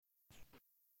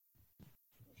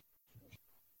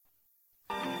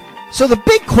So the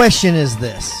big question is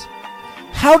this: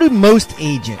 how do most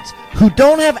agents who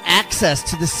don't have access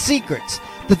to the secrets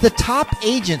that the top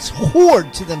agents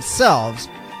hoard to themselves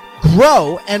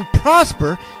grow and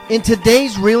prosper in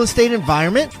today's real estate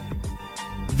environment?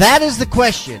 That is the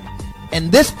question,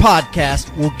 and this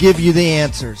podcast will give you the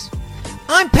answers.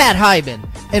 I'm Pat Hiban,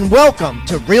 and welcome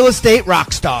to Real Estate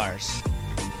Rockstars.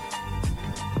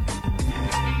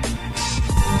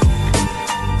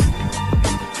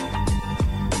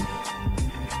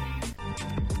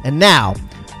 And now,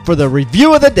 for the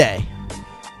review of the day.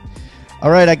 All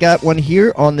right, I got one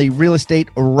here on the Real Estate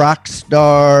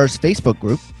Rockstars Facebook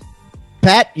group.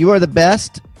 Pat, you are the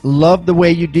best. Love the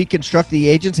way you deconstruct the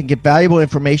agents and get valuable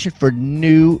information for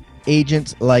new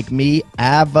agents like me.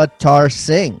 Avatar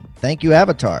Singh. Thank you,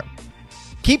 Avatar.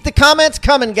 Keep the comments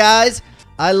coming, guys.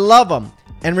 I love them.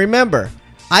 And remember,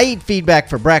 I eat feedback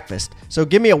for breakfast. So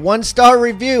give me a 1-star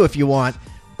review if you want,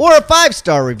 or a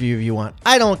 5-star review if you want.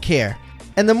 I don't care.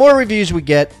 And the more reviews we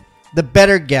get, the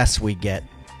better guests we get.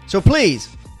 So please,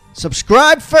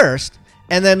 subscribe first,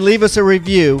 and then leave us a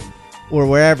review or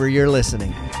wherever you're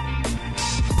listening.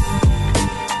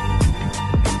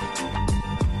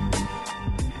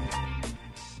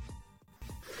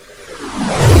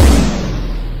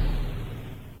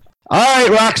 All right,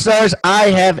 rock stars,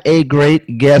 I have a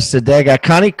great guest today. I got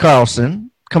Connie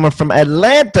Carlson coming from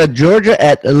Atlanta, Georgia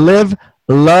at Live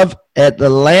Love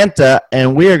Atlanta,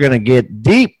 and we are going to get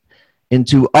deep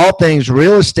into all things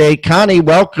real estate. Connie,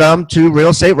 welcome to Real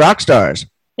Estate Rockstars.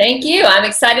 Thank you. I'm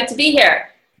excited to be here.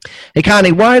 Hey,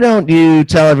 Connie, why don't you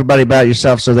tell everybody about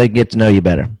yourself so they can get to know you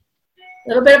better? A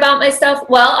little bit about myself.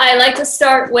 Well, I like to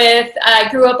start with, I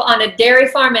grew up on a dairy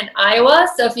farm in Iowa.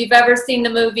 So if you've ever seen the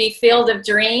movie Field of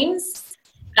Dreams,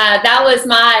 that was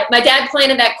my dad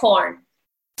planted that corn.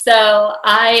 So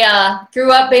I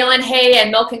grew up baling hay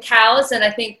and milking cows, and I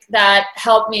think that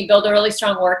helped me build a really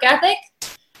strong work ethic.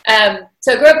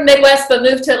 So I grew up in the Midwest, but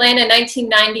moved to Atlanta in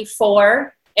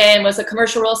 1994 and was a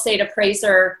commercial real estate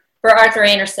appraiser for Arthur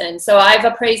Andersen. So I've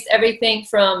appraised everything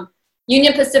from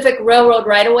Union Pacific Railroad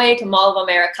right-of-way to Mall of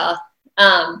America,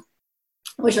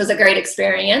 which was a great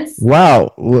experience.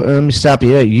 Wow. Well, let me stop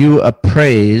you. You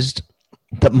appraised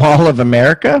the Mall of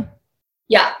America?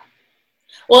 Yeah.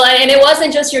 Well, and it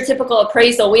wasn't just your typical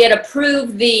appraisal. We had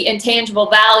approved the intangible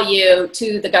value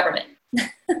to the government.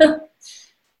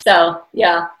 So,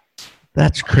 yeah.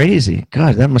 That's crazy.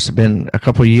 God, that must have been a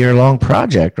couple year long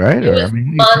project, right? It was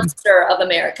Monster of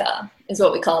America is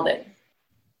what we called it.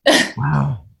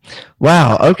 Wow.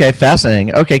 Wow. Okay,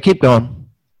 fascinating. Okay, keep going.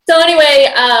 So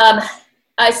anyway,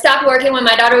 I stopped working when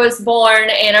my daughter was born,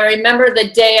 and I remember the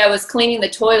day I was cleaning the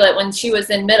toilet when she was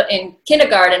in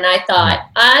kindergarten. I thought,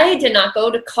 I did not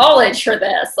go to college for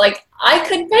this. Like, I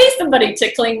could pay somebody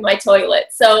to clean my toilet.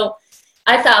 So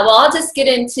I thought, well, I'll just get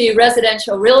into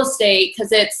residential real estate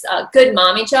because it's a good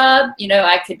mommy job. You know,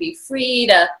 I could be free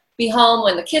to be home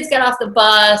when the kids get off the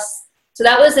bus. So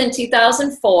that was in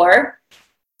 2004.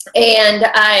 And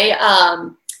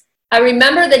I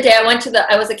remember the day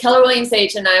I was a Keller Williams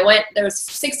agent. There was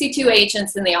 62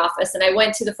 agents in the office, and I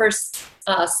went to the first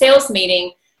sales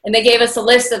meeting, and they gave us a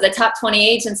list of the top 20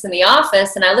 agents in the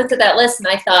office. And I looked at that list and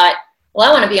I thought, well,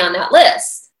 I want to be on that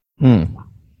list.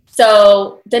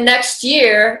 So the next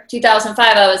year,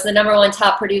 2005, I was the #1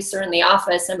 top producer in the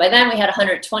office. And by then we had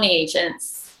 120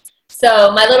 agents.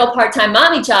 So my little part-time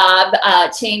mommy job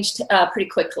changed pretty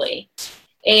quickly.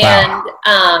 And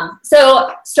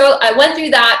so I went through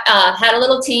that, had a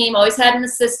little team, always had an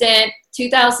assistant.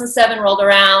 2007 rolled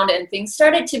around and things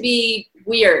started to be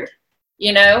weird,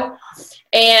 you know.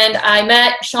 And I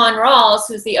met Sean Rawls,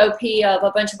 who's the OP of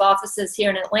a bunch of offices here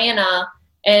in Atlanta.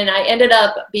 And I ended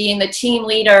up being the team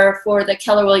leader for the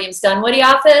Keller Williams Dunwoody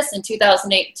office in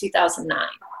 2008 and 2009.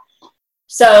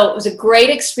 So it was a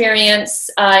great experience.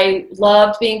 I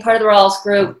loved being part of the Rawls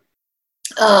group,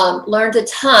 learned a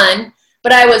ton.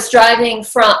 But I was driving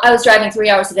 3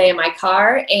 hours a day in my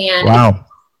car, and wow.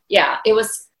 Yeah, it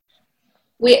was,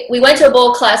 we went to a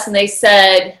bowl class and they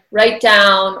said, write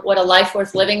down what a life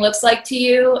worth living looks like to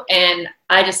you. And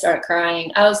I just started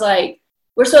crying. I was like,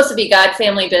 we're supposed to be God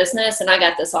family business, and I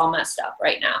got this all messed up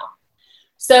right now.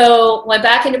 So went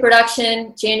back into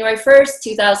production January 1st,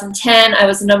 2010. I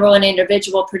was the #1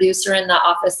 individual producer in the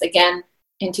office again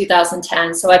in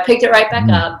 2010. So I picked it right back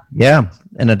up. Yeah,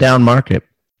 in a down market.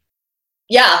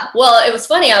 Yeah, well, it was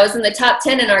funny. I was in the top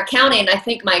 10 in our county, and I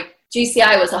think my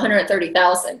GCI was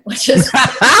 130,000, which is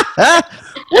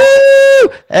woo!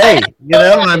 Hey, you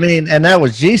know, I mean, and that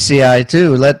was GCI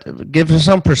too. Give us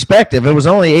some perspective. It was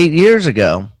only 8 years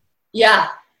ago. Yeah,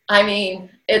 I mean,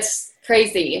 it's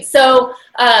crazy. So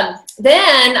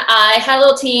then I had a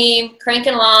little team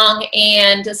cranking along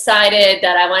and decided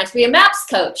that I wanted to be a MAPS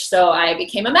coach. So I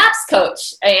became a MAPS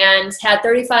coach and had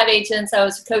 35 agents. I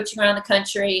was coaching around the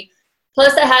country.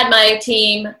 Plus I had my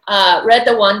team read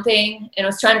the one thing and I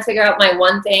was trying to figure out my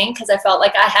one thing because I felt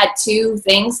like I had two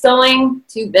things going,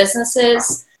 two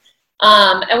businesses.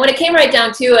 And when it came right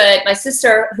down to it, my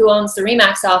sister, who owns the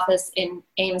RE/MAX office in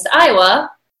Ames,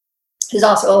 Iowa, who's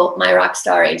also my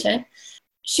Rockstar agent,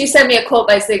 she sent me a quote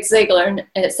by Zig Ziglar, and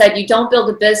it said, "You don't build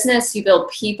a business, you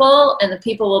build people, and the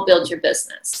people will build your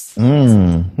business."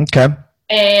 Okay.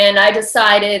 And I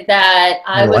decided that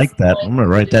I like that. I'm going to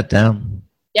write that down.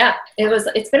 Yeah,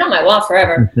 it's been on my wall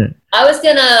forever. I was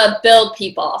going to build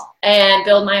people and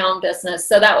build my own business.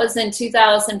 So that was in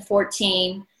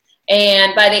 2014.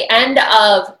 And by the end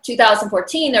of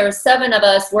 2014, there were 7 of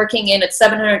us working in a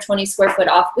 720 square foot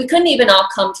office. We couldn't even all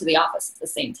come to the office at the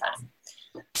same time.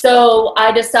 So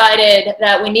I decided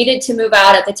that we needed to move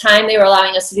out. At the time, they were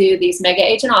allowing us to do these mega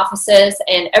agent offices,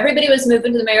 and everybody was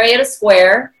moving to the Marietta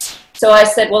Square. So I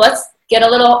said, well, let's get a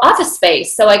little office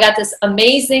space. So I got this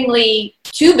amazingly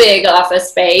too big office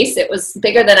space. It was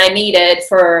bigger than I needed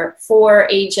for 4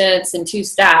 agents and 2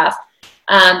 staff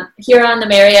here on the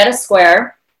Marietta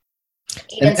Square.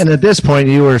 And at this point,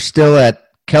 you were still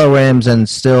at Keller Williams and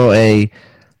still a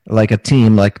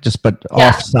team, but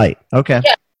off-site. Okay.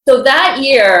 Yeah. So that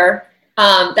year,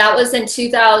 that was in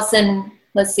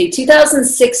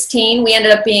 2016, we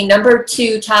ended up being number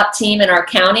 2 top team in our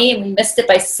county, and we missed it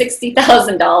by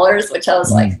 $60,000, which I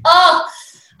was like, oh,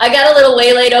 I got a little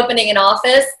waylaid opening an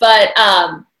office, but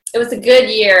it was a good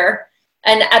year.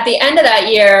 And at the end of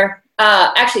that year,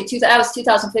 that was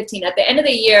 2015. At the end of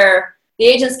the year, the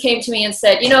agents came to me and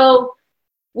said,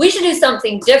 we should do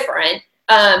something different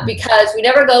because we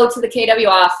never go to the KW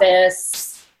office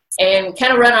and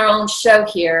kind of run our own show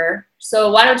here. So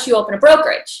why don't you open a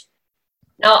brokerage?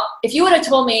 Now, if you would have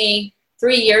told me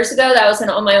 3 years ago that I was going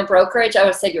to own my own brokerage, I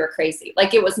would have said you were crazy.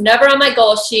 Like, it was never on my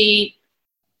goal sheet.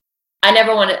 I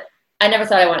never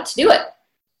thought I wanted to do it.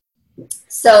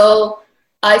 So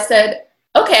I said,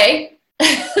 okay.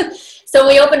 So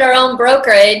we opened our own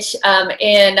brokerage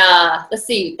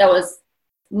that was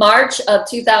March of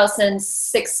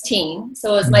 2016.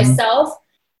 So it was myself.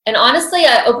 And honestly,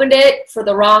 I opened it for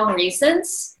the wrong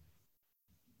reasons.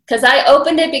 Because I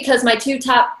opened it because my 2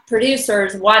 top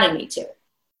producers wanted me to.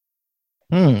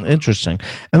 Interesting.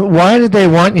 And why did they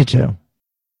want you to?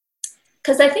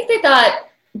 Because I think they thought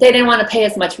they didn't want to pay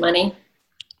as much money.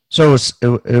 So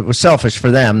it was selfish for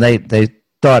them. They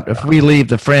thought if we leave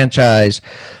the franchise,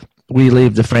 we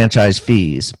leave the franchise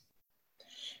fees.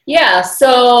 Yeah.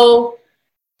 So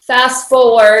fast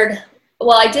forward.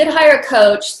 Well, I did hire a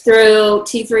coach through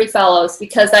T3 Fellows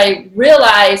because I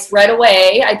realized right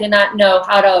away I did not know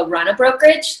how to run a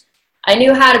brokerage. I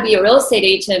knew how to be a real estate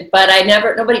agent, but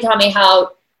nobody taught me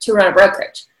how to run a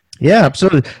brokerage. Yeah,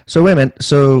 absolutely. So wait a minute.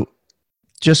 So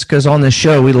just because on this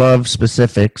show we love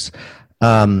specifics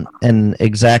and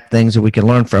exact things that we can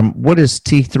learn from, what is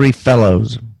T3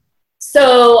 Fellows?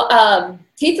 So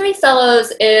T3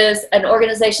 Fellows is an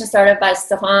organization started by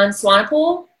Stefan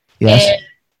Swanepoel. Yes. And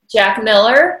Jack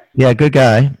Miller. Yeah, good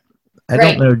guy. I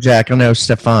don't know Jack. I know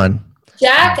Stefan.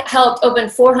 Jack helped open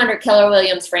 400 Keller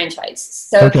Williams franchises.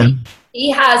 So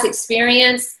he has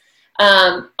experience.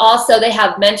 Also, they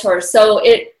have mentors. So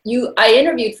I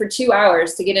interviewed for 2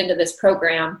 hours to get into this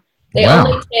program. They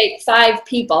only take 5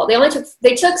 people. They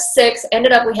took 6.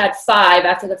 Ended up we had 5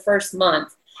 after the first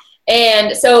month.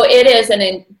 And so it is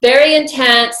a very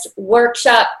intense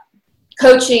workshop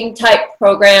coaching type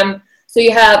program. So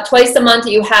you have twice a month,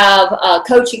 you have a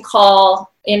coaching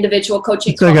call, individual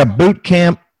coaching call. It's like a boot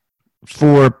camp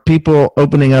for people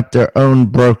opening up their own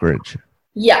brokerage.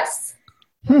 Yes.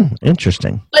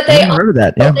 Interesting. But they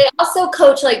also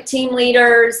coach like team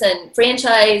leaders and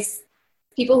franchise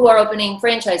people who are opening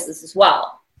franchises as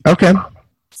well. Okay.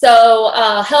 So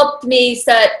help you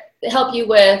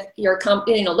with your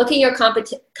looking at your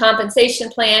compensation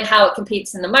plan, how it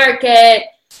competes in the market,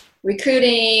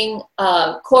 recruiting,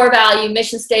 core value,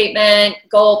 mission statement,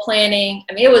 goal planning.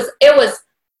 I mean, it was,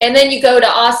 and then you go to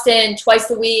Austin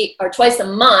twice a week or twice a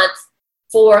month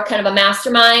for kind of a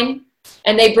mastermind,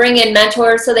 and they bring in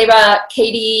mentors. So they brought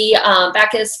Katie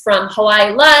Backus from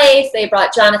Hawaii Life. They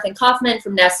brought Jonathan Kaufman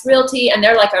from Nest Realty, and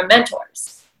they're like our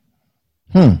mentors.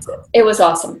 It was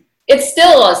awesome. It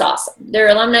still is awesome. Their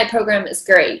alumni program is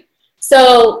great.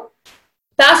 So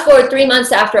fast forward 3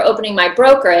 months after opening my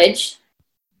brokerage,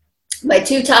 my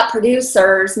 2 top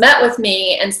producers met with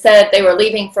me and said they were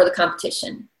leaving for the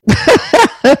competition.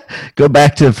 Go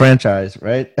back to the franchise,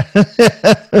 right?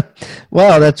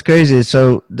 Wow, that's crazy. That's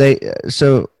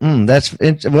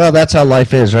how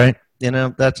life is, right?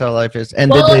 That's how life is.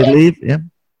 And Well, did they leave? Yeah.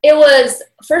 it was,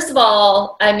 first of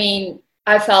all, I mean,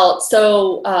 I felt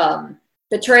so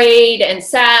betrayed and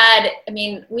sad. I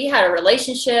mean, we had a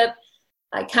relationship.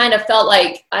 I kind of felt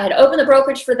like I had opened the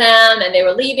brokerage for them and they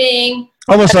were leaving.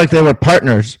 Almost like they were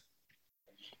partners.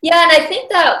 Yeah, and I think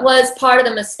that was part of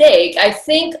the mistake. I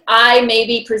think I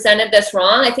maybe presented this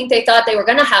wrong. I think they thought they were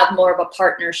going to have more of a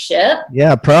partnership.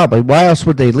 Yeah, probably. Why else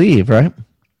would they leave, right?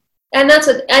 And that's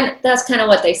kind of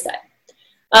what they said.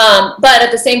 But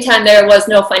at the same time, there was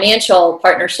no financial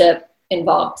partnership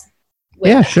involved.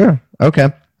 Yeah, sure.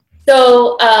 Okay.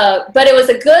 So, but it was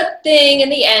a good thing in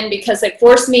the end because it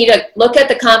forced me to look at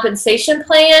the compensation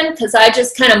plan because I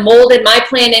just kind of molded my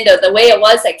plan into the way it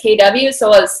was at KW.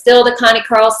 So I was still the Connie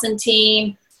Carlson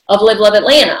team of Live Love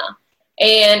Atlanta.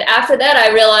 And after that,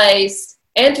 I realized,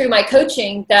 and through my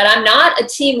coaching, that I'm not a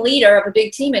team leader of a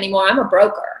big team anymore. I'm a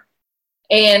broker.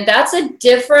 And that's a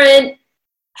different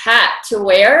hat to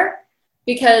wear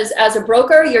because as a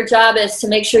broker, your job is to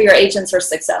make sure your agents are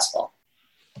successful.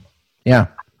 Yeah.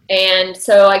 And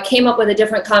so I came up with a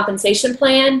different compensation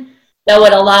plan that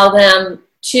would allow them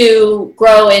to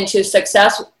grow into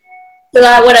success. So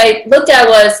that what I looked at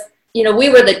was, we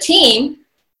were the team.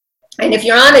 And if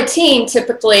you're on a team,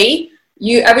 typically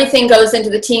everything goes into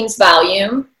the team's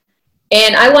volume.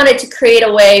 And I wanted to create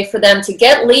a way for them to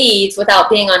get leads without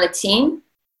being on a team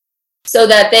so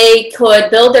that they could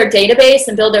build their database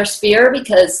and build their sphere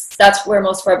because that's where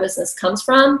most of our business comes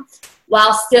from.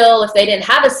 While still, if they didn't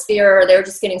have a sphere or they were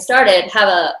just getting started,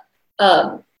 have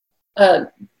a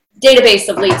database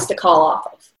of leads to call off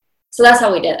of. So that's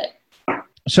how we did it.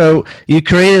 So you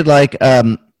created like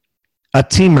a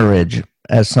teamerage,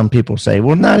 as some people say.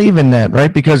 Well, not even that,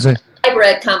 right? Because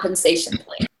hybrid compensation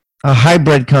plan. A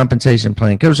hybrid compensation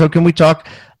plan. So can we talk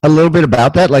a little bit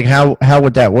about that? Like how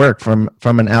would that work from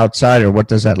an outsider? What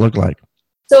does that look like?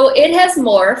 So it has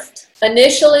morphed.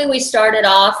 Initially, we started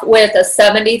off with a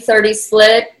 70-30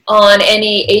 split on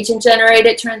any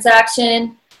agent-generated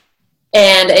transaction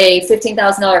and a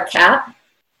 $15,000 cap.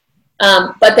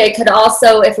 But they could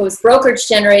also, if it was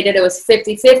brokerage-generated, it was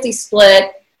 50-50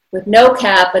 split with no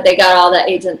cap, but they got all the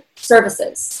agent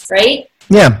services, right?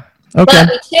 Yeah, okay. But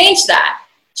we changed that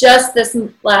just this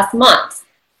last month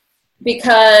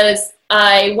because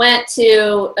I went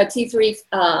to a T3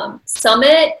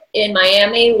 summit in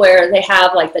Miami where they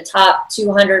have like the top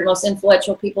 200 most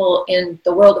influential people in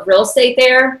the world of real estate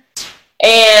there.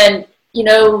 And,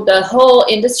 the whole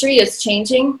industry is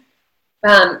changing.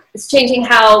 It's changing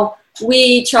how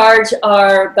we charge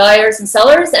our buyers and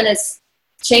sellers, and it's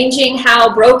changing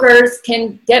how brokers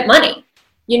can get money.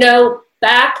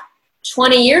 Back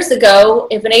 20 years ago,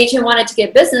 if an agent wanted to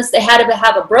get business, they had to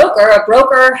have a broker. A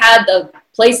broker had the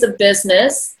place of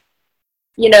business.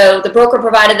 The broker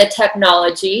provided the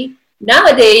technology.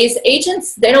 Nowadays,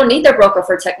 agents, they don't need their broker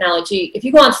for technology. If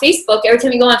you go on Facebook, every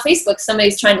time you go on Facebook,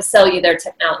 somebody's trying to sell you their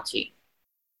technology.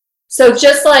 So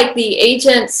just like the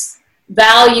agent's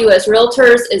value as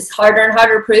realtors is harder and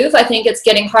harder to prove, I think it's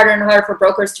getting harder and harder for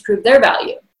brokers to prove their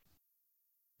value.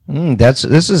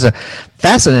 This is a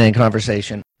fascinating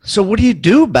conversation. So what do you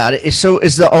do about it? So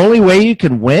is the only way you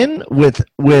can win with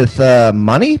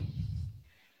money?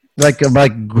 Like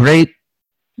great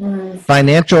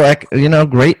financial,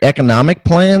 great economic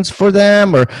plans for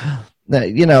them, or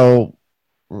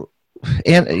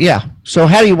and yeah. So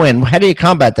how do you win? How do you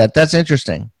combat that? That's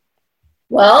interesting.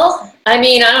 Well, I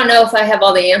don't know if I have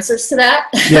all the answers to that.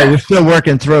 Yeah, you're still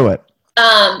working through it.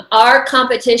 Our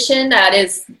competition that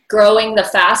is growing the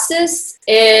fastest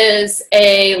is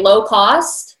a low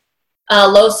cost,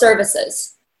 low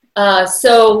services.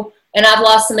 And I've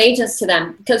lost some agents to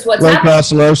them because what's low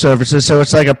cost, low services. So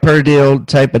it's like a per deal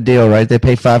type of deal, right? They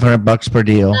pay $500 per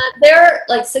deal. They're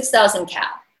like 6,000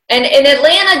 cap. And in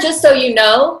Atlanta, just so you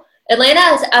know, Atlanta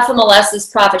has FMLS's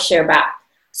profit share back.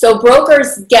 So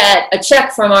brokers get a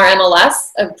check from our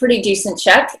MLS, a pretty decent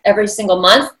check every single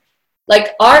month.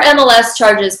 Like our MLS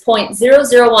charges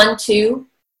 0.0012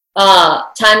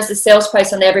 times the sales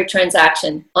price on every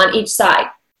transaction on each side.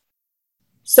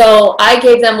 So I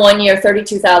gave them 1 year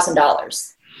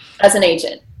 $32,000 as an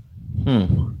agent.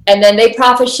 And then they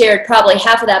profit shared probably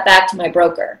half of that back to my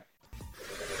broker.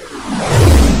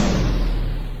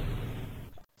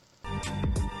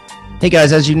 Hey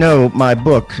guys, as you know, my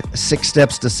book, 6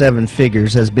 Steps to 7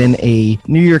 Figures, has been a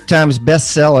New York Times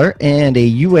bestseller and a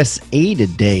USA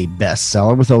Today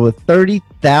bestseller with over 30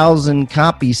 32,000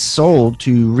 copies sold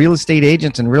to real estate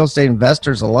agents and real estate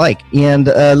investors alike. And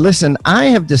listen, I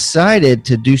have decided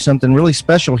to do something really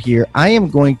special here. I am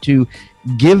going to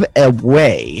give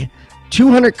away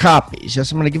 200 copies.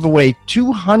 Yes, I'm going to give away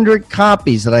 200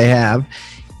 copies that I have.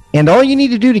 And all you need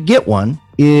to do to get one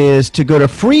is to go to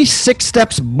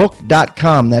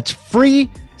free6stepsbook.com. That's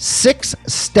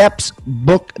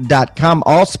free6stepsbook.com,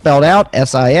 all spelled out,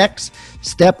 SIX,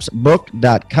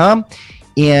 stepsbook.com.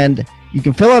 And you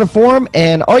can fill out a form,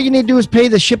 and all you need to do is pay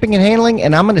the shipping and handling,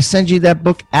 and I'm going to send you that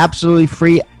book absolutely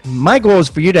free. My goal is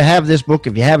for you to have this book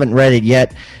if you haven't read it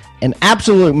yet. An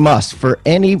absolute must for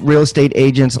any real estate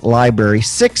agent's library.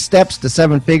 6 Steps to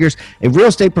 7 Figures, a real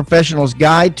estate professional's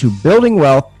guide to building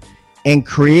wealth and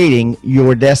creating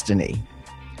your destiny.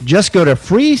 Just go to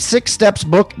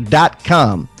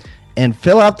free6stepsbook.com and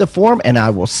fill out the form, and I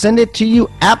will send it to you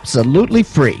absolutely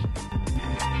free.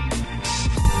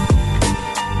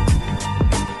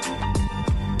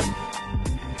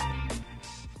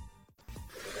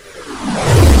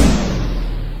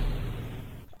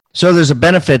 So there's a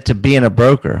benefit to being a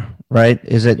broker, right?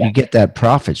 Is that you get that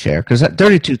profit share? Because that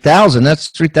 32,000, that's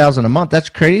 3,000 a month. That's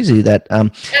crazy. That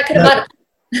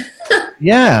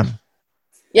yeah.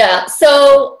 Yeah.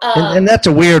 So and that's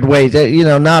a weird way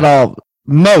that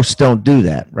most don't do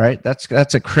that, right?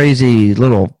 That's a crazy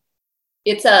little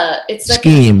it's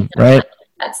scheme, right?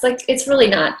 It's really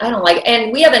not. I don't like it.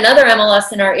 And we have another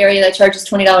MLS in our area that charges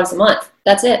 $20 a month.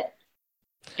 That's it.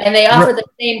 And they offer the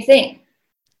same thing.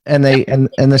 And they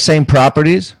and the same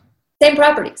properties? Same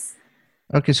properties.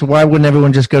 Okay, so why wouldn't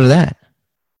everyone just go to that?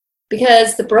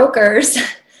 Because the brokers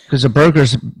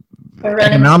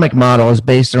economic model is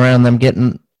based around them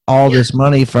getting all this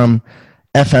money from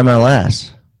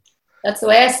FMLS. That's the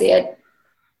way I see it.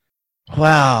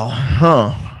 Wow.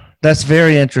 Huh. That's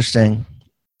very interesting.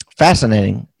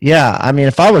 Fascinating. Yeah. I mean,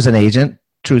 if I was an agent,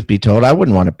 truth be told, I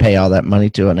wouldn't want to pay all that money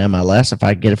to an MLS if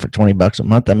I get it for $20 a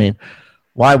month. I mean,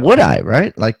 why would I,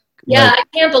 right? I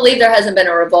can't believe there hasn't been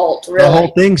a revolt, really. The whole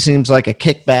thing seems like a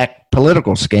kickback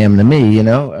political scam to me,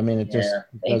 I mean, it just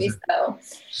maybe so.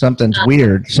 Something's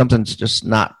weird. Something's just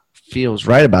not feels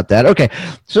right about that. Okay,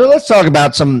 so let's talk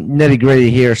about some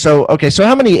nitty-gritty here. So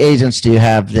how many agents do you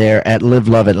have there at Live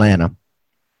Love Atlanta?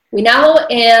 We now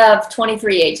have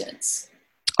 23 agents.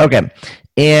 Okay,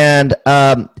 and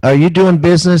are you doing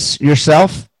business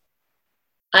yourself?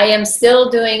 I am still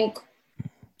doing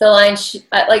the line,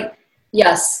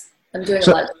 yes, I'm doing a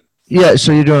lot. Yeah,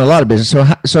 so you're doing a lot of business.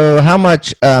 So how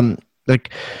much,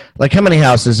 like how many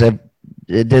houses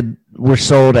were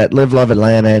sold at Live Love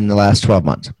Atlanta in the last 12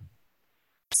 months?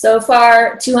 So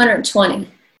far, 220.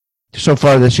 So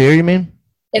far this year, you mean?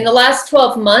 In the last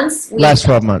 12 months? Last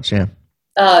 12 months, yeah.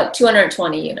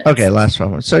 220 units. Okay, last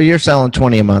 12 months. So you're selling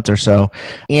 20 a month or so.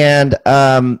 And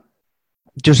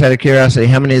just out of curiosity,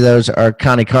 how many of those are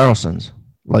Connie Carlson's?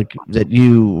 That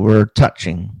you were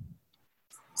touching?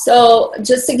 So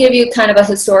just to give you kind of a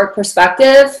historic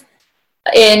perspective,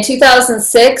 in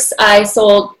 2006, I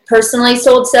personally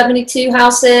sold 72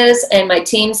 houses, and my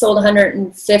team sold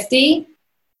 150.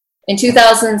 In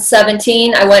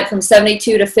 2017, I went from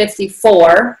 72 to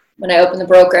 54 when I opened the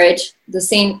brokerage. The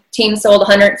same team sold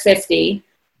 150.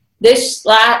 In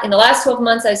the last 12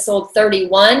 months, I sold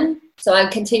 31. So I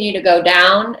continue to go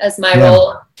down as my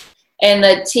role. And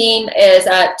the team is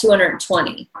at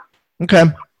 220. Okay.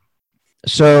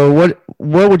 So what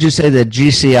would you say the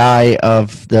GCI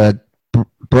of the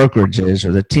brokerage is,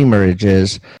 or the teamerage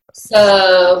is?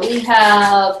 So we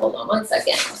have, hold on one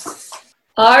second.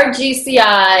 Our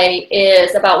GCI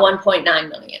is about 1.9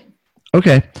 million.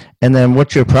 Okay. And then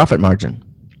what's your profit margin?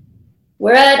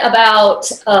 We're at about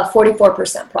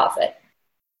 44% profit.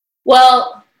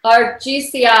 Well, our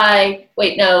GCI,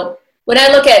 when I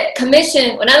look at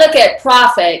commission, when I look at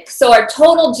profit, so our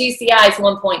total GCI is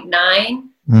 1.9.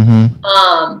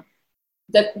 Mm-hmm.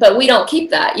 But we don't keep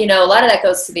that. A lot of that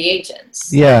goes to the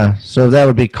agents. Yeah, so that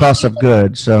would be cost of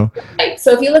goods. So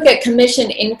if you look at commission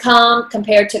income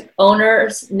compared to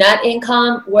owners' net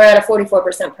income, we're at a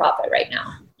 44% profit right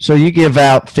now. So you give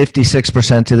out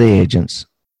 56% to the agents,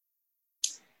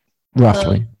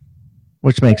 roughly,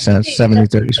 which makes sense.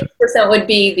 70-30% would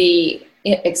be the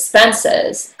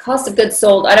expenses. Cost of goods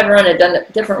sold, I'd have run a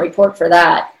different report for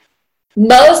that.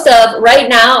 Right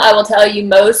now, I will tell you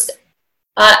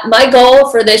my goal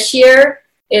for this year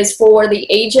is for the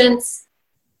agent's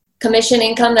commission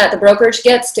income that the brokerage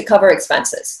gets to cover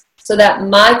expenses, so that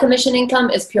my commission income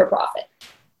is pure profit.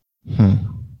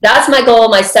 That's my goal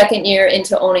my second year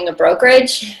into owning a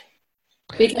brokerage.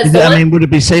 Because would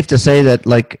it be safe to say that,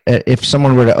 if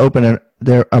someone were to open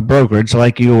a brokerage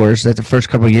like yours, that the first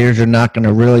couple of years you're not going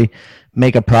to really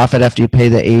make a profit after you pay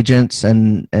the agents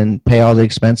and pay all the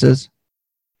expenses?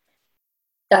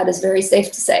 That is very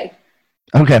safe to say.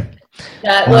 Okay.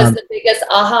 That was the biggest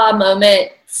aha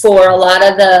moment for a lot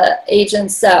of the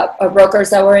agents or brokers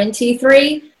that were in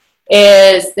T3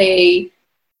 is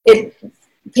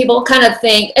people kind of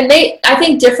think, and I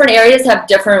think different areas have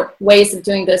different ways of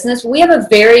doing business. We have a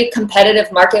very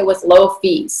competitive market with low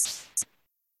fees.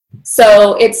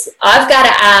 So I've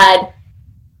got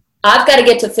to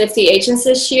get to 50 agents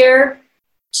this year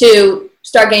to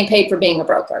start getting paid for being a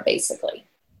broker, basically.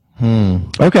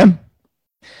 Okay.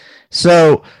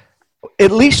 So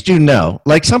at least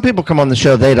like some people come on the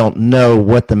show, they don't know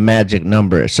what the magic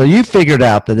number is. So you figured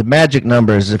out that the magic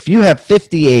number is if you have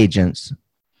 50 agents,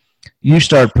 you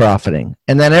start profiting.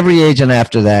 And then every agent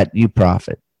after that, you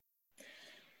profit.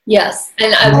 Yes.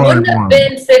 And I wouldn't have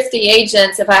been 50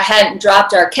 agents if I hadn't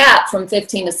dropped our cap from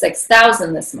 15 to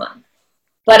 6,000 this month.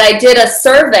 But I did a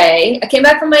survey. I came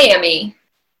back from Miami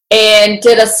and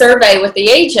did a survey with the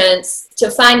agents to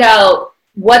find out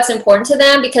what's important to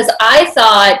them, because I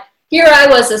thought, here I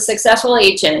was a successful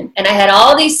agent and I had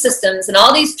all these systems and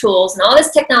all these tools and all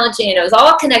this technology and it was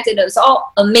all connected. It was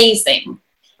all amazing.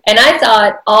 And I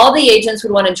thought all the agents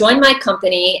would want to join my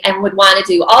company and would want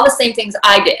to do all the same things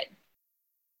I did.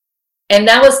 And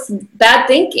that was bad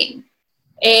thinking.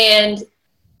 And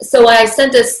so I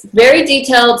sent this very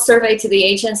detailed survey to the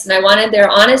agents and I wanted their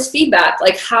honest feedback.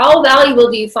 Like, how valuable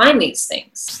do you find these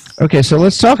things? Okay, so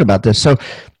let's talk about this. So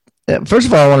first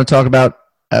of all, I want to talk about,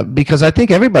 because I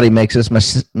think everybody makes this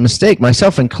mistake,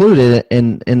 myself included,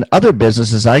 in other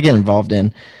businesses I get involved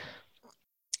in,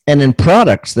 and in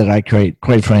products that I create,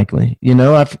 quite frankly.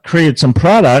 I've created some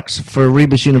products for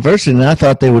Rebus University, and I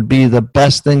thought they would be the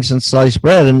best thing since sliced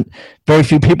bread, and very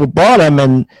few people bought them,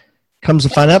 and comes to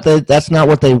find out that that's not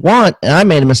what they want, and I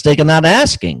made a mistake in not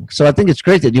asking. So I think it's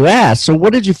great that you asked. So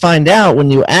what did you find out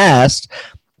when you asked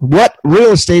what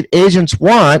real estate agents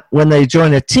want when they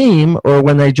join a team or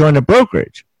when they join a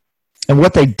brokerage, and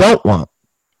what they don't want?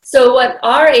 So what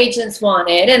our agents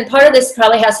wanted, and part of this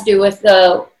probably has to do with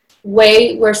the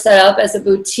way we're set up as a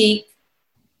boutique,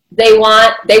 they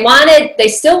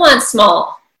still want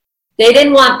small. They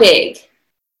didn't want big.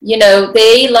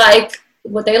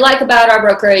 What they like about our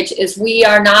brokerage is we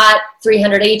are not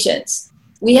 300 agents.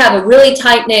 We have a really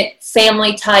tight-knit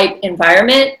family type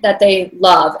environment that they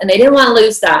love, and they didn't want to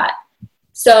lose that.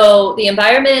 So the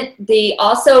environment, they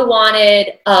also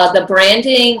wanted the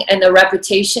branding and the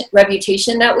reputation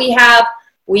that we have.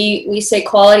 We say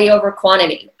quality over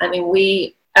quantity. I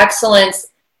mean, excellence.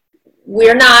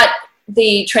 We're not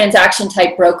the transaction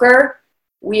type broker.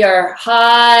 We are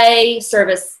high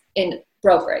service in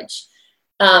brokerage.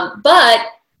 But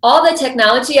all the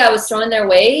technology I was throwing their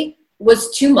way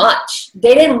was too much.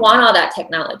 They didn't want all that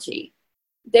technology.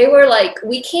 They were like,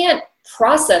 we can't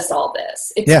process all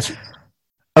this.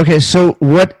 Okay, so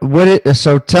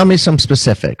so tell me some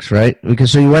specifics, right?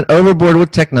 Because so you went overboard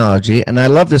with technology, and I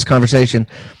love this conversation.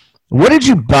 What did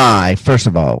you buy, first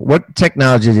of all? What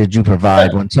technology did you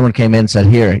provide when someone came in and said,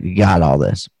 here, you got all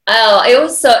this? Oh,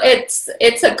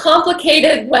 it's a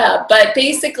complicated web, but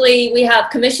basically we have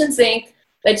Commissions Inc.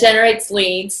 that generates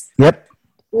leads. Yep.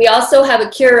 We also have a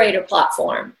Curator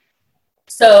platform.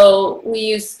 So we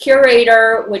use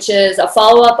Curator, which is a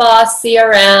Follow Up Boss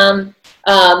CRM.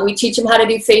 We teach them how to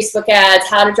do Facebook ads,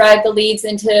 how to drive the leads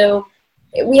into.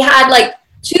 We had like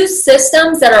 2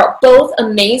 systems that are both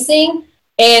amazing,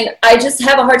 and I just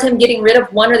have a hard time getting rid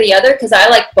of one or the other because I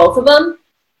like both of them,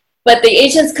 but the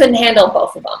agents couldn't handle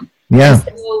both of them. Yeah.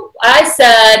 So I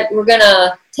said, we're going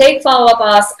to take Follow Up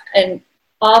Boss and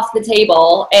off the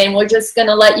table, and we're just going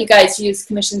to let you guys use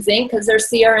Commissions Inc. because their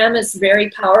CRM is very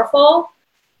powerful,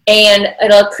 and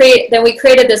then we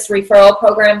created this referral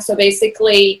program. So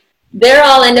basically they're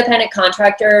all independent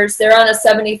contractors. They're on a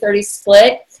 70-30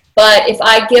 split, but if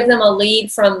I give them a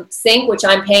lead from Sync, which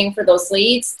I'm paying for those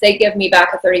leads, they give me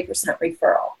back a 30%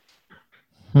 referral.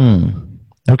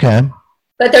 Okay.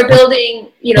 But they're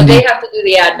building, they have to do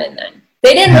the admin then.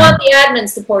 They didn't want the admin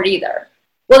support either.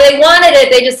 Well, they wanted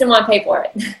it, they just didn't want to pay for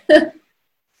it.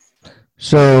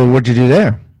 So what'd you do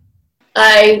there?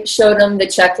 I showed them the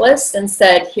checklist and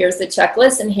said, here's the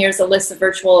checklist, and here's a list of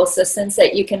virtual assistants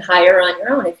that you can hire on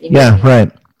your own if you need. Yeah,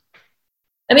 right.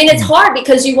 I mean, it's hard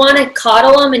because you want to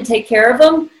coddle them and take care of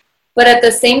them, but at the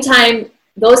same time,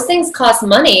 those things cost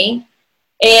money.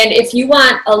 And if you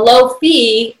want a low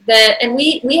fee, then, and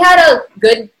we had a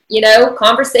good,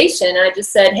 conversation. I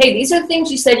just said, hey, these are the things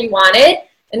you said you wanted,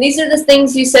 and these are the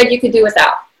things you said you could do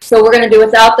without. So we're going to do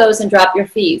without those and drop your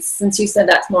fees since you said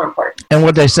that's more important. And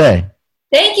what'd they say?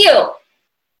 Thank you.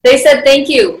 They said thank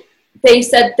you. They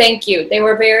said thank you. They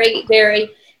were very,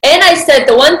 very, And I said,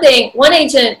 the one thing, one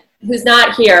agent who's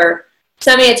not here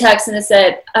sent me a text and it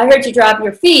said, I heard you drop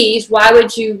your fees. Why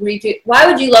would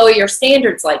you lower your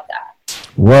standards like that?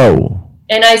 Whoa.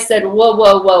 And I said,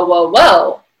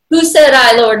 whoa. Who said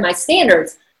I lowered my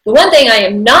standards? The one thing I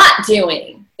am not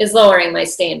doing is lowering my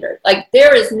standard. Like,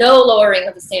 there is no lowering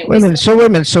of the standard. Wait a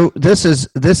minute. So this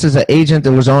is an agent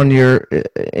that was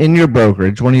in your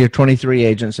brokerage, one of your 23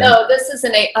 agents. No, this is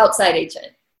an outside agent.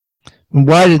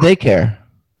 Why did they care?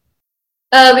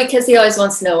 Because he always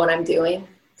wants to know what I'm doing.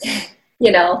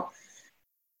 You know.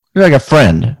 You're like a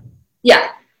friend. Yeah.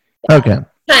 Okay.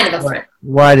 Kind of a friend.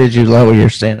 Why did you lower your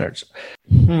standards?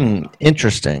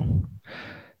 Interesting.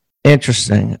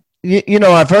 You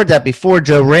know, I've heard that before.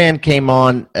 Joe Rand came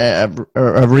on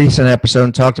a recent episode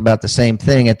and talked about the same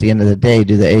thing. At the end of the day,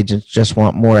 do the agents just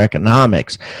want more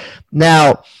economics?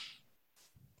 Now,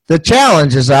 the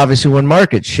challenge is obviously when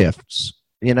market shifts,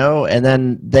 you know, and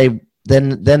then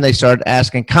they start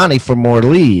asking Connie for more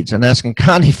leads and asking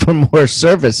Connie for more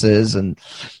services, and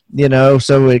you know,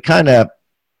 so it kind of.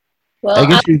 Well, I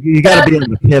guess you got to be able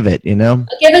to pivot, you know.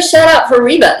 I'll give a shout out for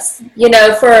Rebus. You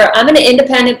know, I'm an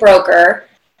independent broker.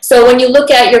 So when you look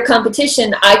at your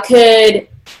competition, I could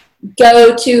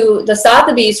go to the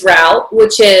Sotheby's route,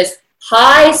 which is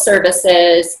high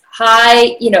services,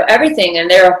 high, you know, everything. And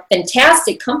they're a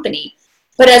fantastic company.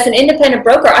 But as an independent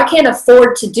broker, I can't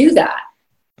afford to do that.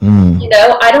 You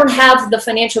know, I don't have the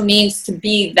financial means to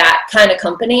be that kind of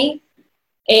company.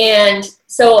 And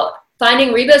so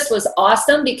finding Rebus was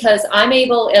awesome because I'm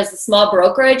able, as a small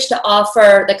brokerage, to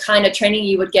offer the kind of training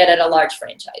you would get at a large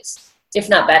franchise, if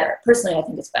not better. Personally, I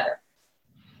think it's better.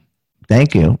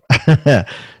 Thank you.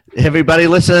 Everybody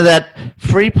listen to that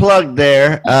free plug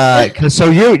there. So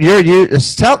you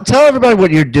tell everybody what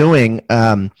you're doing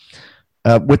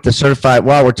with the certified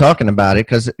while we're talking about it,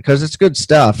 because it's good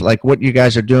stuff, like what you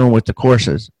guys are doing with the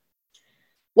courses.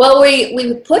 Well,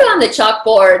 we put on the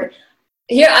chalkboard.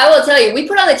 Here, I will tell you, we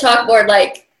put on the chalkboard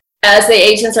like as the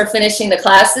agents are finishing the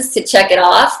classes to check it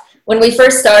off when we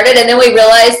first started. And then we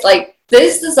realized like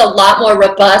this is a lot more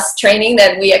robust training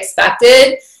than we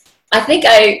expected. I think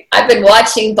I've been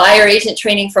watching buyer agent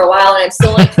training for a while and I'm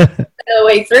still like the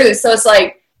way through. So it's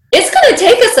like, it's going to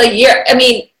take us a year. I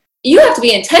mean, you have to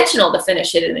be intentional to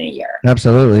finish it in a year.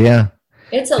 Absolutely. Yeah.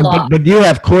 It's a lot. But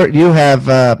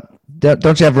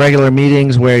don't you have regular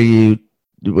meetings where you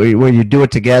do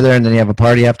it together and then you have a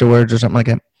party afterwards or something like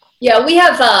that? Yeah, we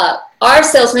have our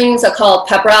sales meetings are called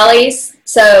pep rallies.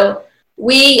 So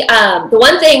we, the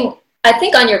one thing I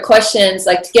think on your questions,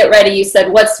 like to get ready, you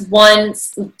said, what's one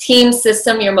team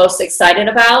system you're most excited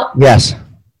about? Yes.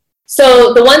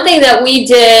 So the one thing that we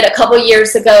did a couple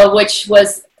years ago, which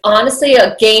was honestly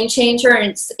a game changer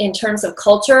in terms of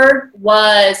culture,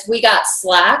 was we got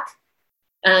Slack.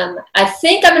 I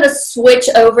think I'm going to switch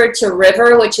over to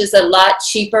River, which is a lot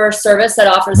cheaper service that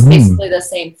offers basically the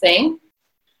same thing.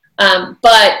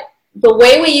 But the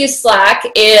way we use Slack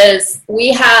is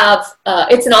we have,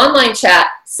 it's an online chat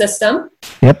system.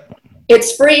 Yep.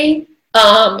 It's free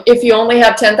if you only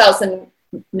have 10,000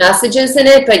 messages in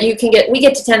it, but we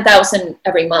get to 10,000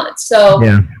 every month. So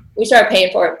we start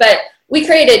paying for it. But we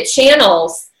created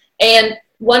channels, and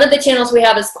one of the channels we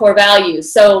have is core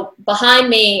values. So behind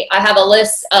me, I have a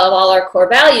list of all our core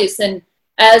values. And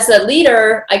as a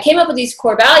leader, I came up with these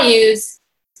core values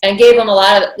and gave them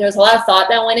there's a lot of thought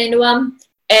that went into them.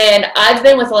 And I've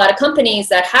been with a lot of companies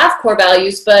that have core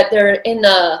values, but they're in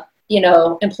the,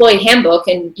 employee handbook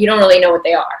and you don't really know what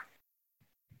they are.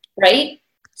 Right?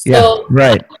 So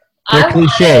right. They're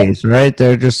cliches, right?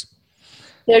 They're just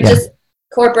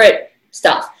corporate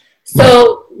stuff.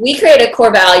 So we create a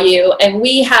core value, and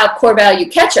we have core value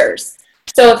catchers.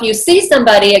 So if you see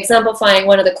somebody exemplifying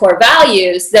one of the core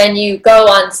values, then you go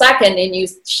on Slack and you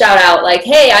shout out like,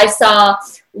 hey, I saw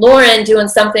Lauren doing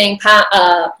something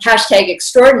hashtag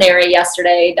extraordinary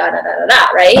yesterday,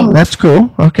 right? Oh, that's cool.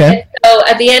 Okay. And so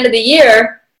at the end of the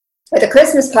year, at a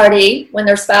Christmas party, when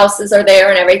their spouses are there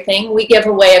and everything, we give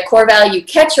away a core value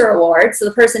catcher award. So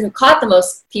the person who caught the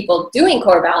most people doing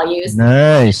core values,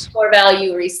 nice, core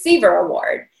value receiver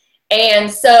award. And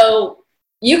so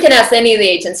you can ask any of the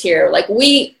agents here. Like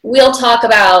we'll talk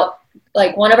about,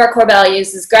 like, one of our core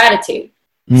values is gratitude.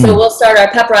 So we'll start our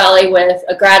pep rally with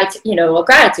a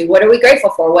gratitude. What are we grateful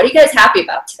for? What are you guys happy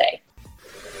about today?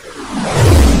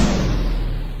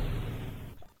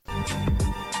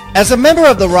 As a member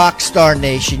of the Rockstar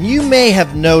Nation, you may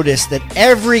have noticed that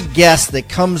every guest that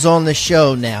comes on the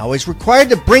show now is required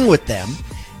to bring with them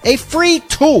a free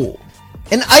tool,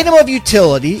 an item of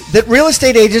utility that real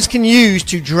estate agents can use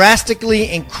to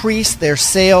drastically increase their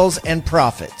sales and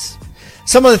profits.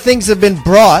 Some of the things that have been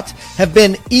brought have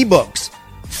been ebooks,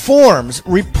 forms,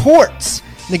 reports,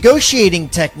 negotiating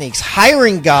techniques,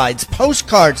 hiring guides,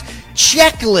 postcards,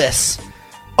 checklists,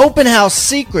 open house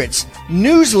secrets,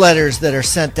 newsletters that are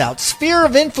sent out, sphere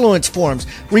of influence forms,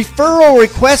 referral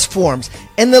request forms,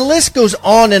 and the list goes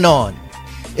on and on.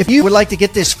 If you would like to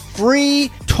get this free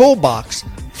toolbox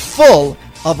full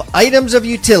of items of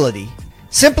utility,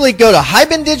 simply go to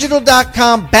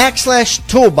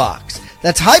hibandigital.com/toolbox.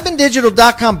 That's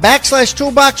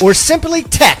hibandigital.com/toolbox, or simply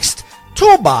text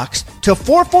toolbox to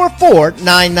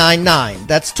 444-999.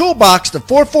 That's toolbox to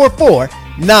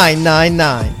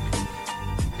 444-999.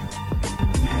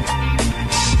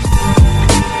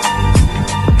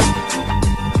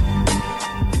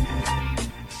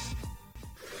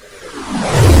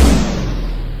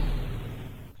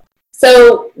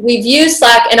 So we've used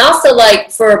Slack, and also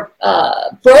like for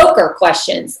broker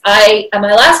questions. At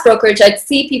my last brokerage, I'd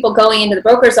see people going into the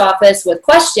broker's office with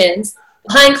questions.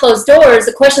 Behind closed doors,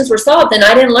 the questions were solved, and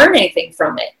I didn't learn anything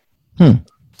from it.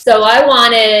 So I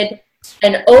wanted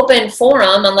an open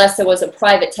forum, unless there was a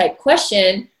private type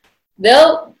question.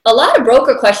 A lot of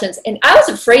broker questions, and I was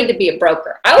afraid to be a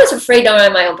broker. I was afraid to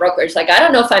run my own brokerage. Like, I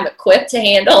don't know if I'm equipped to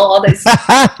handle all these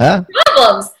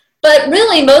problems. But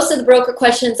really, most of the broker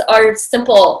questions are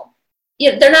simple.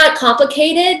 They're not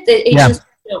complicated. The agents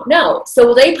don't know.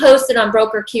 So they post it on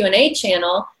Broker Q&A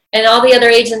channel, and all the other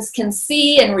agents can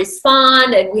see and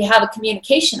respond, and we have a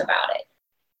communication about it.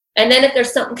 And then if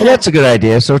there's something... that's a good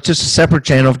idea. So it's just a separate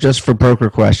channel just for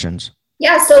broker questions.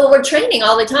 Yeah, so we're training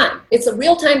all the time. It's a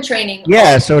real-time training.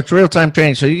 Yeah, so it's real-time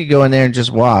training. So you can go in there and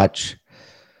just watch.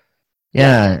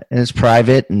 Yeah, and it's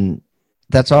private, and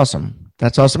that's awesome.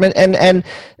 That's awesome. And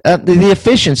the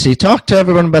efficiency, talk to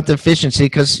everyone about the efficiency,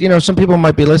 because, some people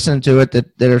might be listening to it that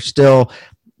still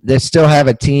have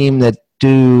a team that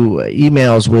do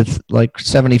emails with like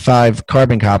 75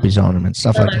 carbon copies on them and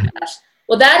stuff like that. Gosh.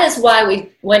 Well, that is why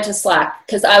we went to Slack,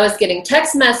 because I was getting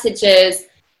text messages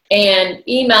and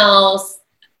emails.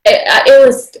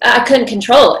 I couldn't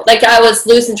control it. Like, I was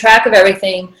losing track of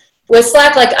everything. With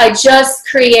Slack, like, I just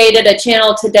created a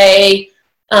channel today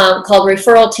called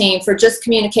Referral Team for just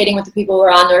communicating with the people who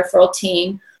are on the referral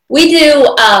team. We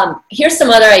do, here's some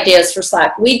other ideas for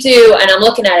Slack. We do, and I'm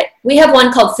looking at it, we have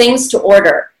one called Things to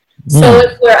Order. So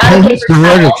if we're out of paper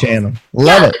towels, channel.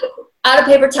 Love it. Out of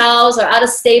paper towels or out of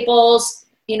staples,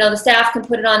 the staff can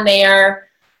put it on there.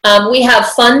 We have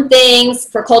fun things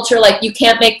for culture, like you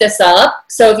can't make this up.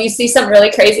 So if you see something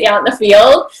really crazy out in the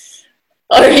field,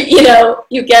 or,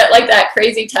 you get like that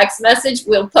crazy text message,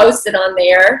 we'll post it on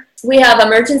there. We have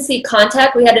emergency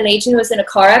contact. We had an agent who was in a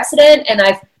car accident, and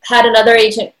I've had another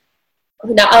agent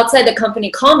now outside the company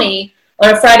call me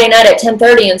on a Friday night at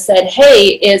 10:30 and said,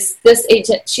 hey, is this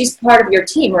agent, she's part of your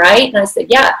team, right? And I said,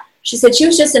 yeah. She said she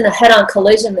was just in a head-on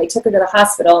collision. They took her to the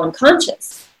hospital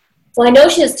unconscious. Well, I know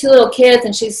she has 2 little kids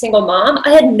and she's a single mom. I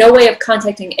had no way of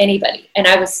contacting anybody. And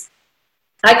I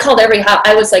called every house.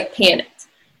 I was like panicked.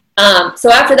 So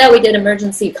after that, we did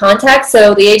emergency contact.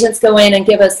 So the agents go in and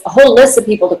give us a whole list of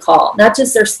people to call, not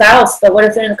just their spouse, but what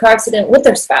if they're in a car accident with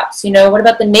their spouse? What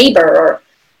about the neighbor?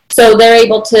 So they're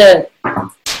able to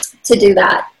do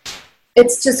that.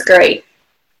 It's just great.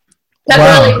 Pep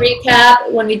Rally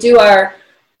recap. When we do our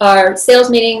sales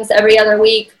meetings every other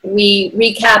week, we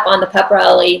recap on the Pep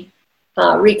Rally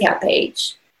recap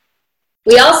page.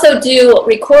 We also do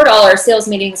record all our sales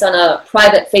meetings on a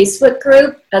private Facebook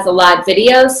group as a live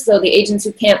video, so the agents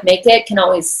who can't make it can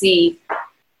always see,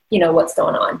 what's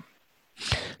going on.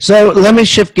 So let me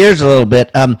shift gears a little bit.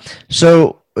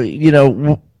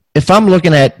 If I'm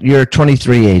looking at your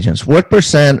 23 agents, what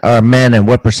 % are men and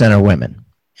what % are women?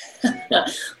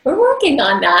 We're working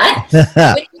on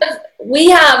that.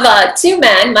 We have 2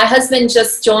 men. My husband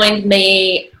just joined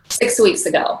me 6 weeks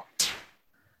ago.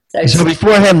 So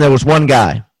before him, there was one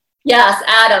guy. Yes,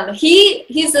 Adam.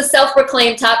 He's the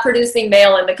self-proclaimed top producing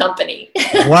male in the company.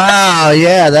 Wow,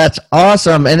 yeah, that's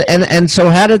awesome. And so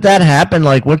how did that happen?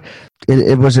 Like,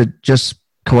 was it just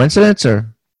coincidence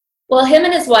or? Well, him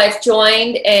and his wife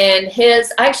joined, and I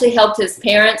actually helped his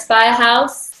parents buy a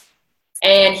house,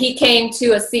 and he came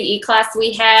to a CE class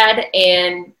we had,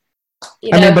 and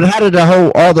but how did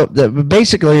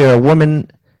basically you're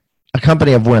a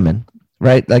company of women,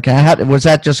 right? Like, was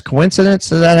that just coincidence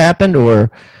that happened,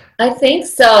 or? I think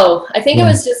so. I think it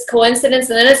was just coincidence,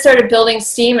 and then it started building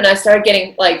steam, and I started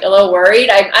getting like a little worried.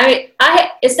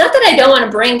 It's not that I don't want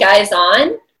to bring guys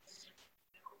on.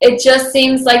 It just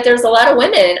seems like there's a lot of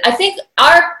women. I think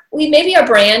maybe our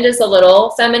brand is a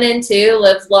little feminine too.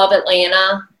 Live, love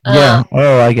Atlanta. Yeah.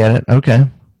 I get it. Okay.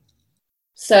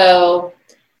 So,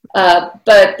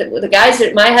 but the guys,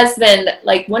 my husband,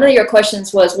 like one of your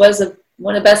questions was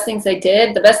one of the best things I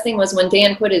did. The best thing was when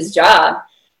Dan quit his job.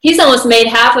 He's almost made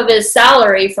half of his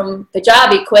salary from the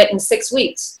job he quit in 6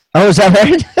 weeks. Oh, is that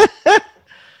right?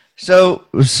 So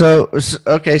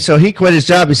okay. So he quit his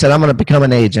job. He said, "I'm going to become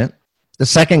an agent." The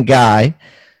second guy,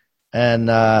 and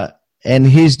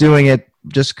he's doing it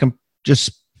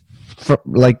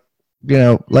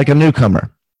like a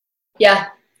newcomer. Yeah.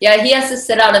 He has to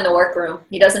sit out in the workroom.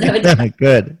 He doesn't have a job.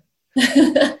 Good.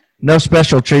 No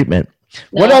special treatment.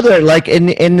 No. What other, like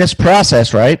in this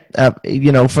process, right?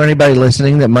 For anybody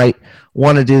listening that might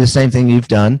want to do the same thing you've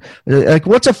done, like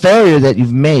what's a failure that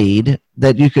you've made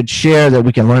that you could share that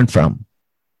we can learn from?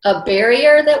 A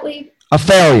barrier that a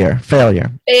failure.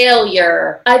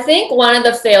 I think one of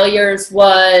the failures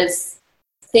was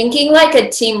thinking like a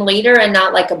team leader and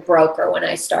not like a broker when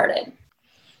I started.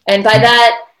 And by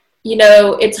that,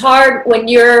 it's hard when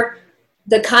you're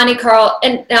the Connie Carl,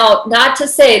 and now not to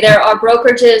say there are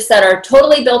brokerages that are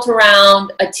totally built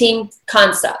around a team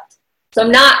concept. So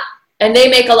and they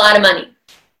make a lot of money.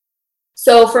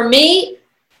 So for me,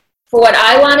 for what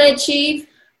I want to achieve,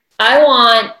 I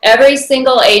want every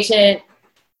single agent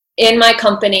in my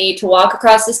company to walk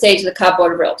across the stage of the Cobb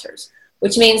Board of Realtors,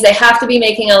 which means they have to be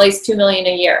making at least $2 million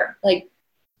a year. Like,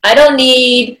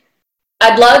 I'd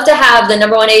love to have the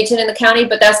number one agent in the county,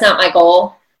 but that's not my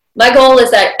goal. My goal is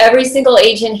that every single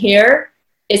agent here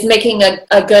is making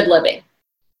a good living.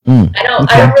 I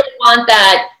don't really want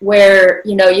that where,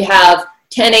 you have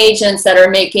 10 agents that are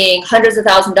making hundreds of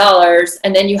 $1,000s,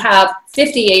 and then you have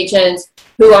 50 agents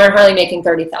who aren't hardly making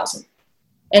 $30,000.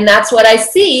 And that's what I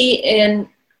see in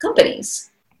companies.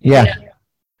 Yeah.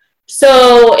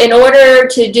 So in order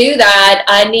to do that,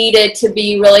 I needed to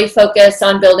be really focused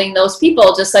on building those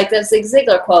people, just like the Zig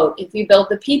Ziglar quote, if you build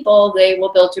the people, they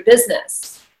will build your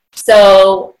business.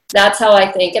 So that's how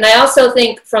I think. And I also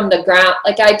think from the ground,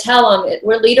 like I tell them,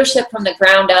 we're leadership from the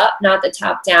ground up, not the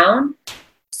top down.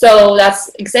 So that's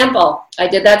example. I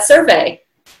did that survey.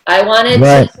 I wanted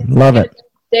to love it.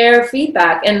 Their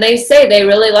feedback. And they say they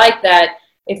really like that.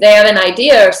 If they have an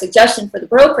idea or suggestion for the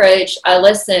brokerage, I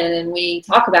listen and we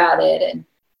talk about it and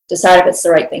decide if it's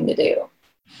the right thing to do.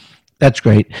 That's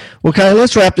great. Well, Connie,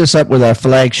 let's wrap this up with our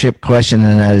flagship question,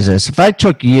 and that is this. If I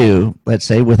took you, let's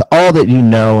say, with all that you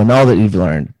know and all that you've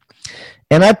learned,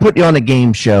 and I put you on a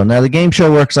game show. Now, the game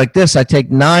show works like this. I take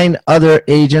 9 other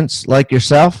agents like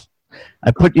yourself.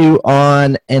 I put you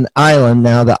on an island.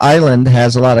 Now, the island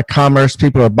has a lot of commerce.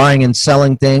 People are buying and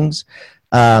selling things.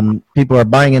 People are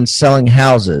buying and selling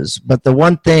houses. But the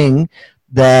one thing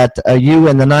that you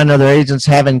and the 9 other agents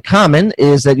have in common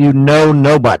is that you know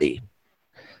nobody.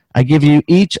 I give you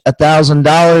each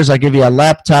 $1,000. I give you a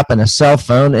laptop and a cell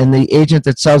phone, and the agent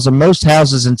that sells the most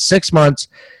houses in 6 months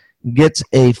gets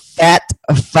a fat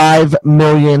 $5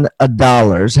 million.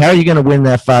 How are you going to win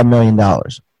that $5 million?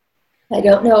 I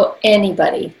don't know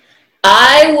anybody.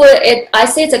 I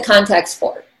say it's a contact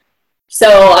sport. So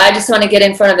I just want to get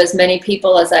in front of as many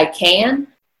people as I can.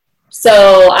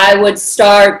 So I would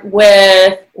start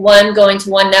with going to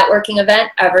one networking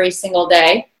event every single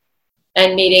day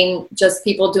and meeting just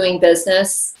people doing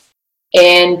business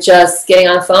and just getting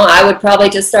on the phone. I would probably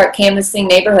just start canvassing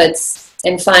neighborhoods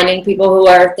and finding people who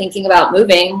are thinking about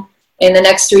moving in the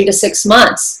next 3 to 6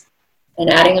 months and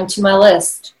adding them to my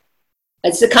list.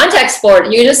 It's a contact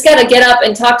sport. You just got to get up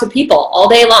and talk to people all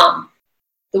day long.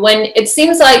 It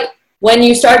seems like when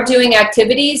you start doing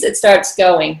activities, it starts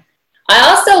going. I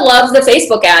also love the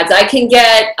Facebook ads. I can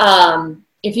get,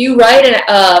 if you write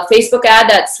a Facebook ad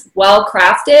that's well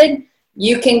crafted,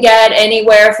 you can get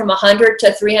anywhere from 100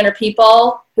 to 300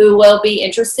 people who will be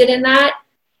interested in that.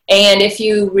 And if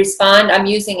you respond, I'm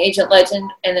using Agent Legend,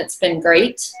 and it's been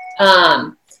great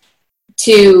to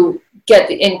get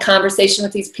in conversation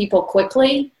with these people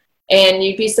quickly. And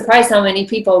you'd be surprised how many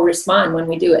people respond when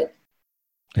we do it.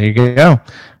 There you go.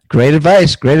 Great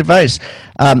advice. Great advice.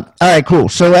 All right, cool.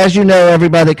 So as you know,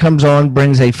 everybody that comes on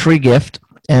brings a free gift.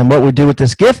 And what we do with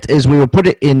this gift is we will put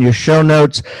it in your show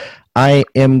notes. I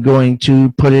am going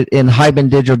to put it in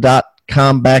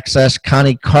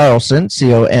hibandigital.com/Connie Carlson,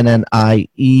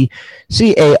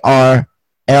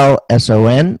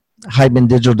 ConnieCarlson,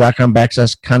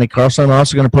 hibandigital.com/Connie Carlson. I'm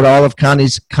also going to put all of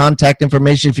Connie's contact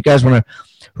information. If you guys want to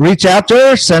reach out to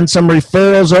her, send some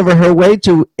referrals over her way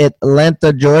to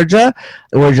Atlanta, Georgia,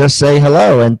 or just say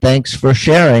hello and thanks for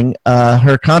sharing.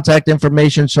 Her contact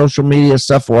information, social media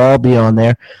stuff will all be on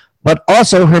there, but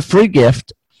also her free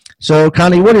gift. So,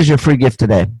 Connie, what is your free gift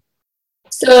today?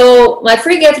 So my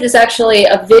free gift is actually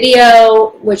a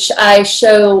video which I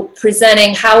show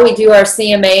presenting how we do our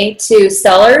CMA to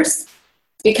sellers.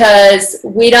 because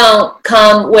we don't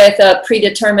come with a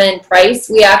predetermined price.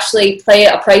 We actually play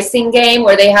a pricing game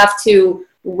where they have to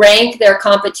rank their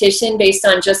competition based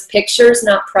on just pictures,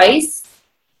 not price.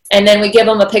 And then we give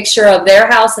them a picture of their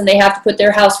house, and they have to put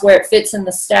their house where it fits in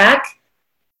the stack.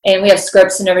 And we have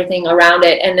scripts and everything around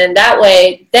it. And then that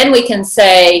way, then we can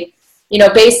say,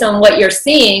 based on what you're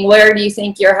seeing, where do you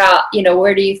think your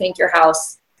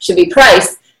house should be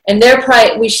priced? And their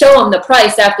price, we show them the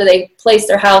price after they place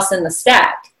their house in the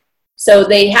stack. So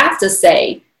they have to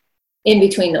say in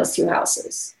between those two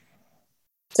houses.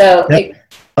 So. Yep.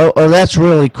 Oh, that's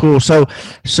really cool. So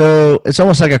it's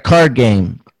almost like a card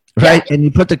game, right? Yeah. And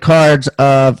you put the cards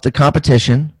of the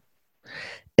competition,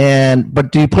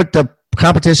 but do you put the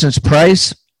competition's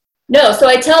price? No. So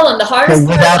I tell them the hardest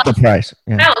part without the price.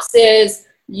 House is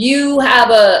you have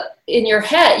in your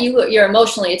head, you're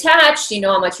emotionally attached. You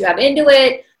know how much you have into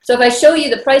it. So if I show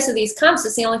you the price of these comps,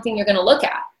 it's the only thing you're going to look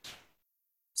at.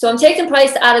 So I'm taking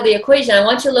price out of the equation. I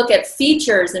want you to look at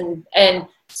features and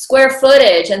square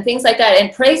footage and things like that,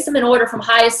 and price them in order from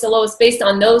highest to lowest based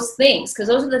on those things, because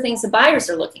those are the things the buyers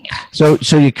are looking at. So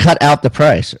you cut out the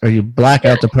price, or you black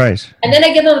out the price. And then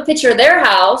I give them a picture of their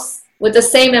house with the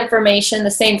same information,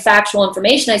 the same factual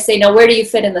information. I say, now where do you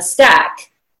fit in the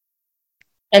stack?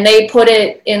 And they put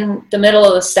it in the middle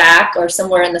of the stack or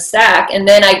somewhere in the stack. And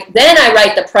then I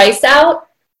write the price out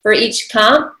for each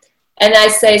comp. And I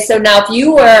say, so now if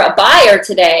you were a buyer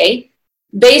today,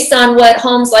 based on what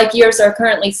homes like yours are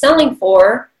currently selling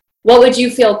for, what would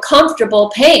you feel comfortable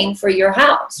paying for your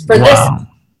house? This?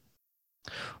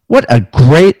 What a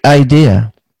great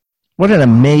idea. What an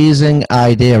amazing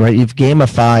idea, right? You've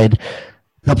gamified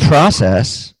the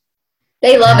process.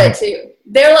 They love it too.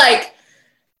 They're like,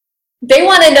 they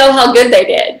want to know how good they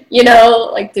did.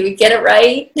 Did we get it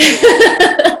right?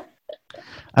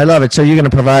 I love it. So you're going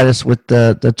to provide us with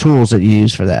the tools that you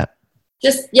use for that.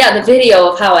 The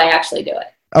video of how I actually do it.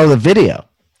 Oh, the video.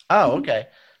 Oh, okay.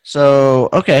 So,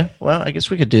 okay. Well, I guess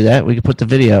we could do that. We could put the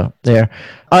video there.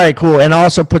 All right, cool. And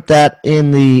also put that in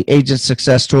the Agent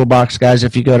Success Toolbox, guys.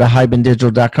 If you go to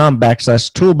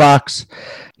hibandigital.com/toolbox,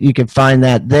 you can find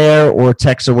that there, or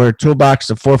text the word toolbox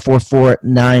to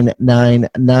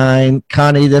 444-999.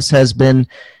 Connie, this has been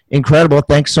incredible.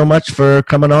 Thanks so much for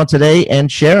coming on today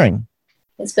and sharing.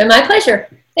 It's been my pleasure.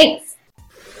 Thanks.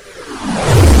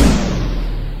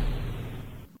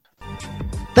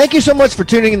 Thank you so much for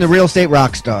tuning in to Real Estate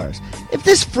Rockstars. If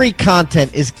this free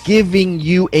content is giving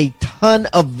you a ton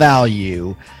of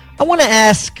value, I want to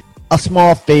ask a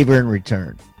small favor in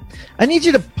return. I need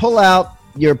you to pull out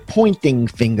your pointing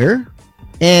finger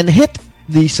and hit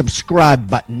the subscribe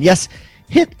button. Yes,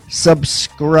 hit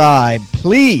subscribe,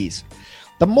 please.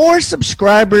 The more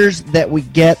subscribers that we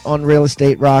get on Real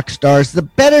Estate Rockstars, the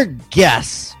better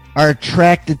guests are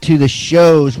attracted to the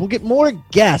shows. We'll get more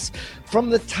guests from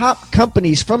the top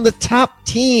companies, from the top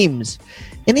teams,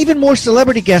 and even more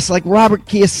celebrity guests like Robert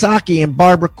Kiyosaki and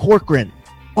Barbara Corcoran.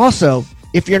 Also,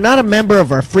 if you're not a member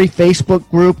of our free Facebook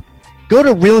group, go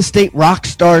to Real Estate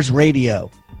Rockstars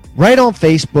Radio right on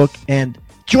Facebook and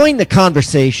join the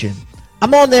conversation.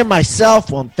 I'm on there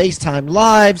myself on FaceTime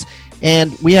Lives,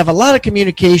 and we have a lot of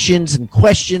communications and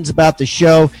questions about the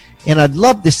show, and I'd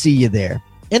love to see you there.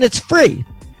 And it's free.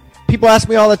 People ask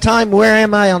me all the time, where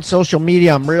am I on social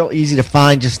media? I'm real easy to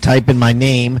find. Just type in my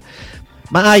name.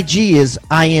 My IG is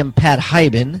I am Pat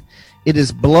Hiban. It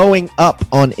is blowing up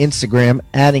on Instagram,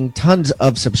 adding tons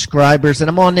of subscribers, and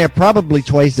I'm on there probably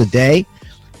twice a day.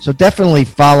 So definitely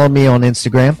follow me on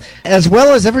Instagram, as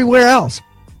well as everywhere else.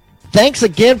 Thanks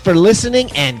again for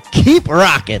listening, and keep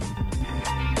rocking.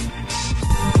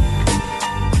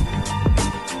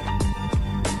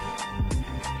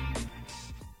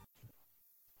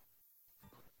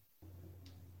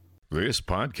 This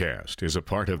podcast is a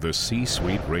part of the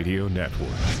C-Suite Radio Network.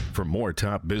 For more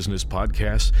top business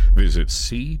podcasts, visit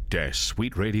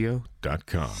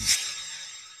c-suiteradio.com.